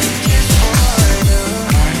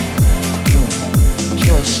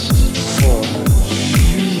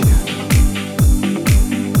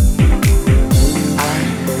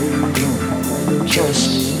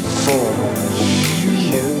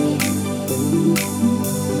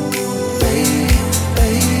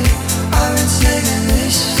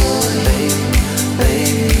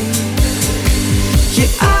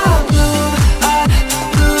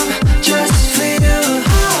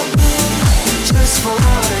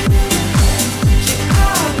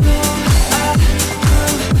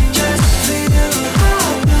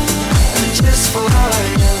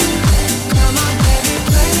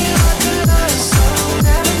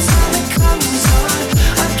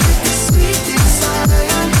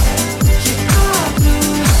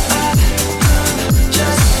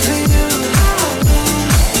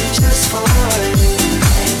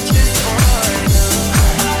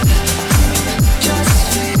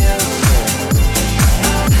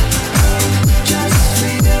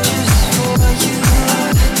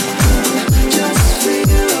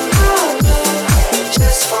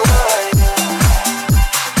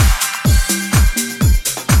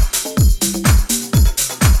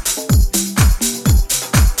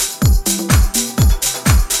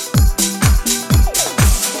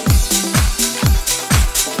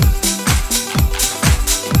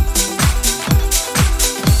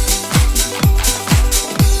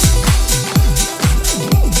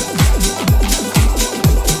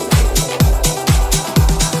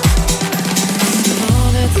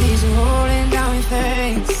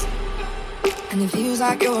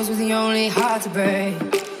 like yours was the only heart to break.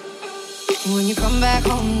 When you come back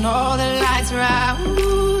home and all the lights are out,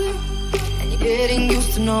 and you're getting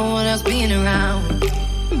used to no one else being around.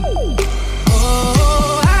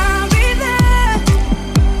 Oh, I'll be there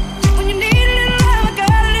when you need a little love. I got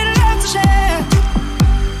a little love to share.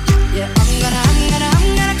 Yeah, I'm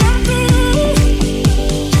gonna come through.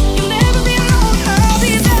 You'll never be alone. I'll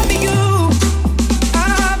be there for you.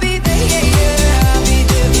 I'll be there, yeah, yeah. I'll be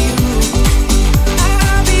there for you.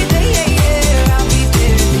 I'll be there, yeah, yeah. I'll be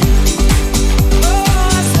there. Oh,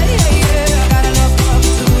 I say, yeah, yeah. I got enough love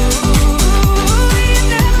to do. You'll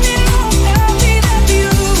never be alone. I'll be there for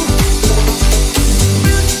you.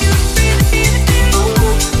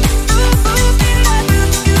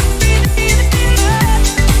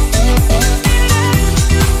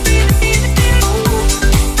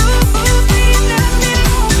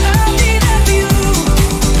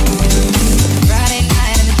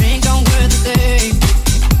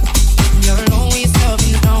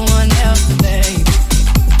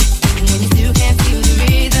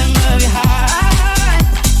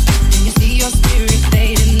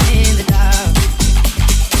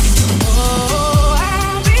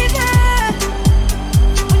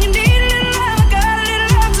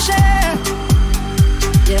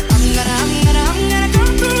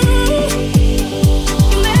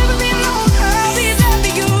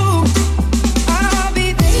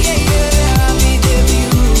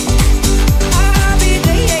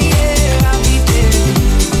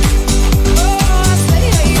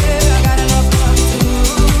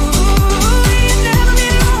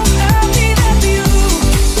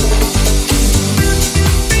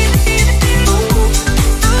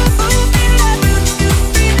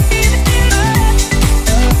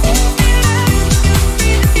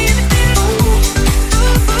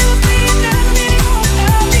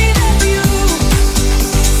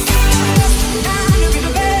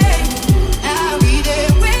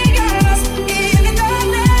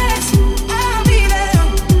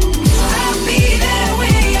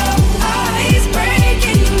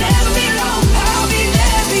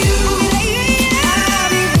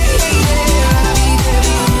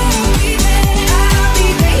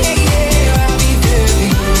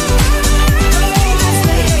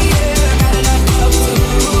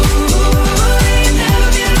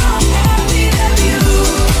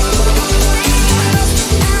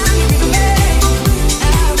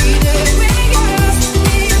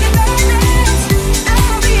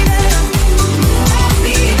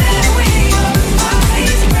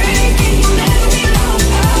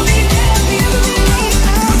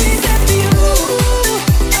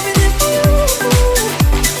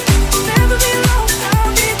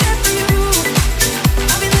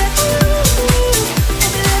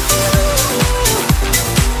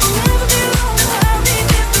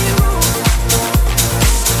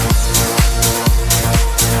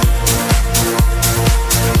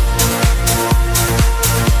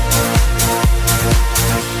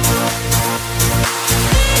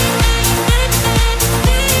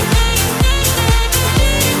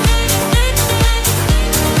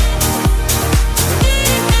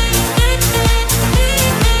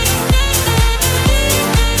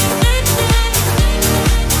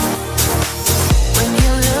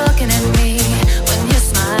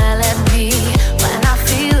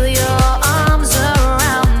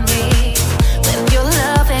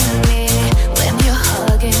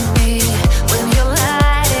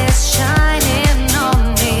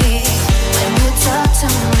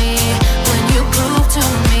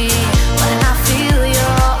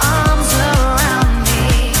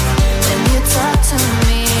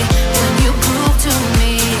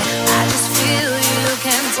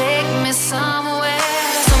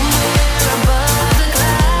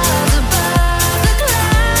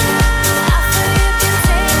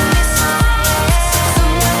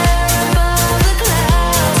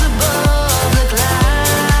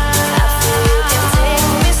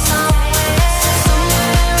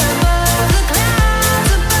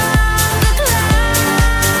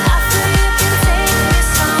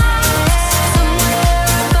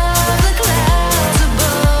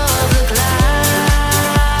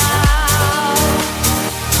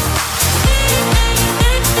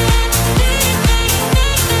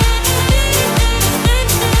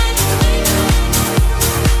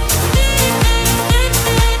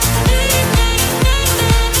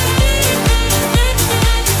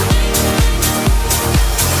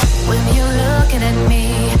 looking at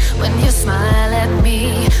me, when you smile at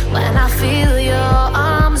me, when I feel your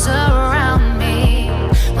arms around me,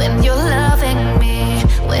 when you're loving me,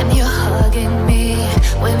 when you're hugging me,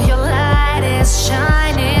 when your light is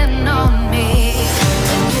shining on me,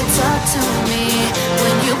 when you talk to me,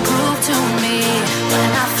 when you prove to me, when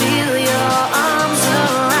I feel your arms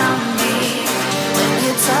around me, when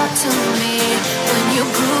you talk to me, when you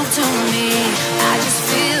prove to me, I just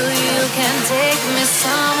feel you can take me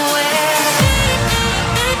somewhere.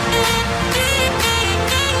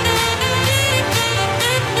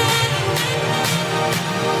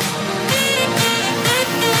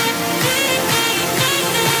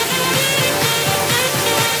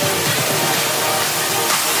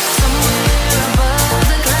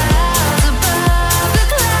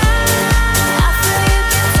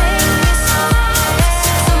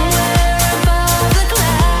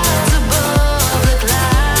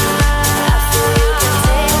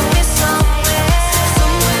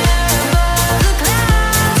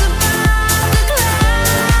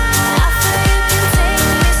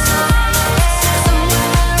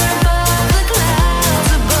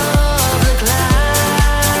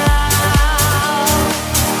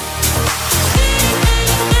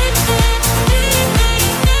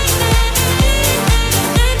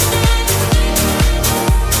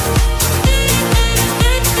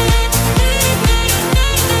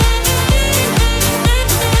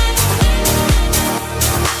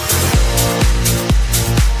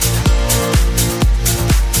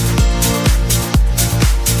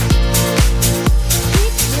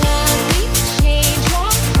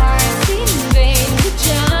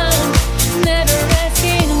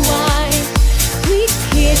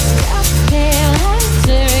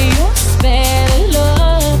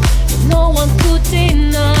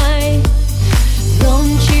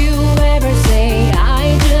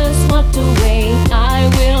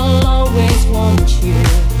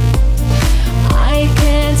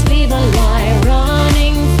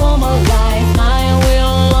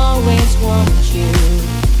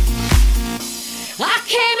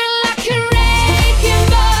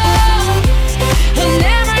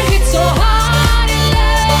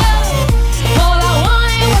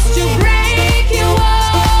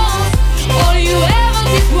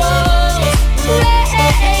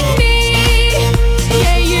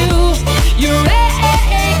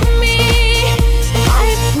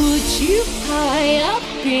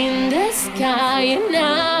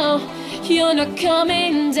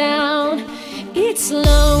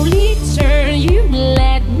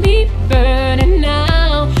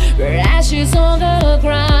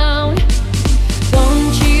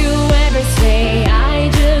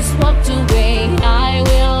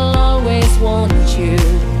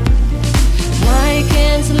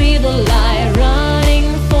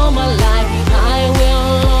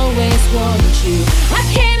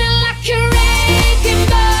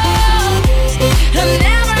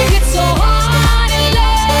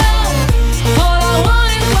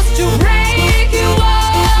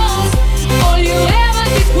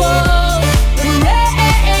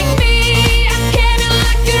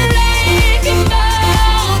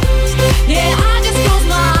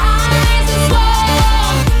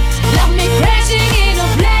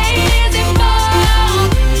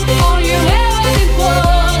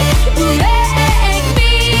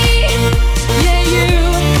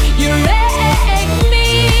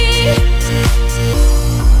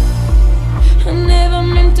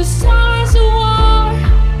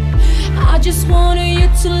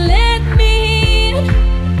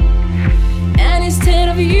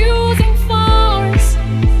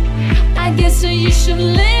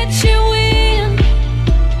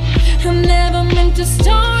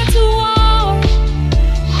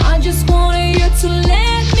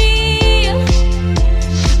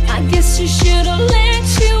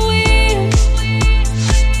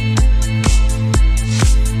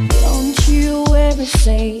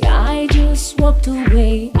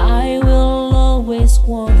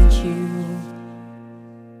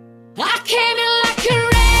 I came in